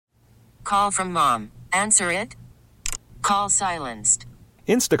call from mom. Answer it. Call silenced.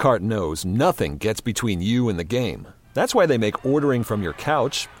 Instacart knows nothing gets between you and the game. That's why they make ordering from your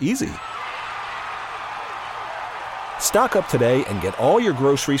couch easy. Stock up today and get all your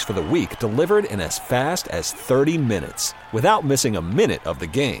groceries for the week delivered in as fast as 30 minutes without missing a minute of the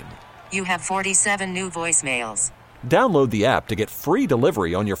game. You have 47 new voicemails. Download the app to get free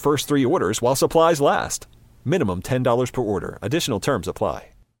delivery on your first 3 orders while supplies last. Minimum $10 per order. Additional terms apply.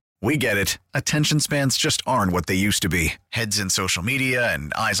 We get it. Attention spans just aren't what they used to be. Heads in social media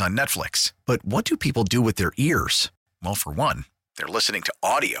and eyes on Netflix. But what do people do with their ears? Well, for one, they're listening to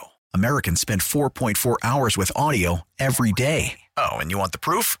audio. Americans spend 4.4 hours with audio every day. Oh, and you want the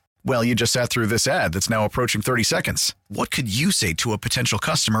proof? Well, you just sat through this ad that's now approaching 30 seconds. What could you say to a potential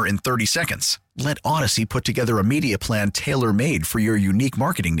customer in 30 seconds? Let Odyssey put together a media plan tailor-made for your unique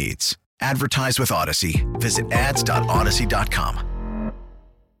marketing needs. Advertise with Odyssey. Visit ads.odyssey.com.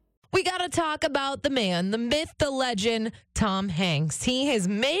 We got to talk about the man, the myth, the legend, Tom Hanks. He has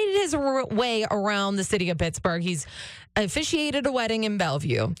made his way around the city of Pittsburgh. He's officiated a wedding in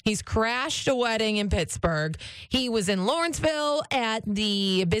Bellevue. He's crashed a wedding in Pittsburgh. He was in Lawrenceville at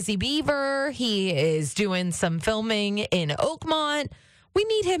the Busy Beaver. He is doing some filming in Oakmont. We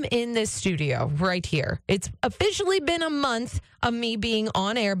need him in this studio right here. It's officially been a month of me being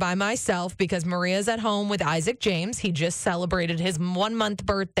on air by myself because Maria's at home with Isaac James. He just celebrated his 1-month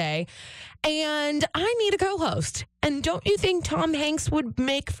birthday. And I need a co-host. And don't you think Tom Hanks would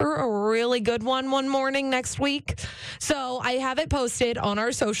make for a really good one morning next week? So I have it posted on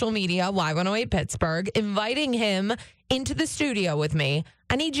our social media, Y108 Pittsburgh, inviting him into the studio with me.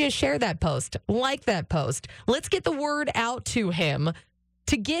 I need you to share that post, like that post. Let's get the word out to him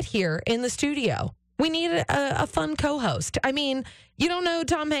to get here in the studio. We need a fun co-host. I mean, you don't know who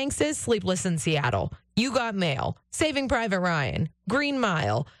Tom Hanks is? Sleepless in Seattle, You Got Mail, Saving Private Ryan, Green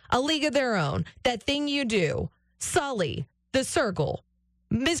Mile, A League of Their Own, That Thing You Do, Sully, The Circle,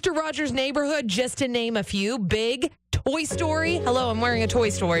 Mr. Rogers' Neighborhood, just to name a few. Big, Toy Story. Hello, I'm wearing a Toy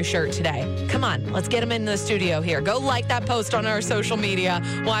Story shirt today. Come on, let's get him in the studio here. Go like that post on our social media,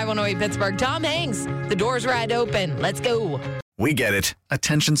 Y108 Pittsburgh. Tom Hanks, the door's wide open. Let's go. We get it.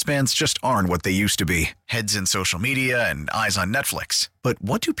 Attention spans just aren't what they used to be. Heads in social media and eyes on Netflix. But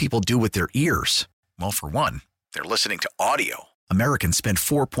what do people do with their ears? Well, for one, they're listening to audio. Americans spend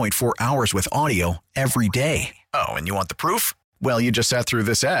 4.4 hours with audio every day. Oh, and you want the proof? Well, you just sat through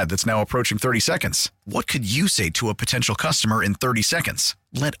this ad that's now approaching 30 seconds. What could you say to a potential customer in 30 seconds?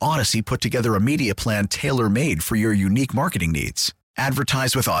 Let Odyssey put together a media plan tailor-made for your unique marketing needs.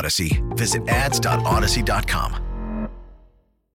 Advertise with Odyssey. Visit ads.odyssey.com.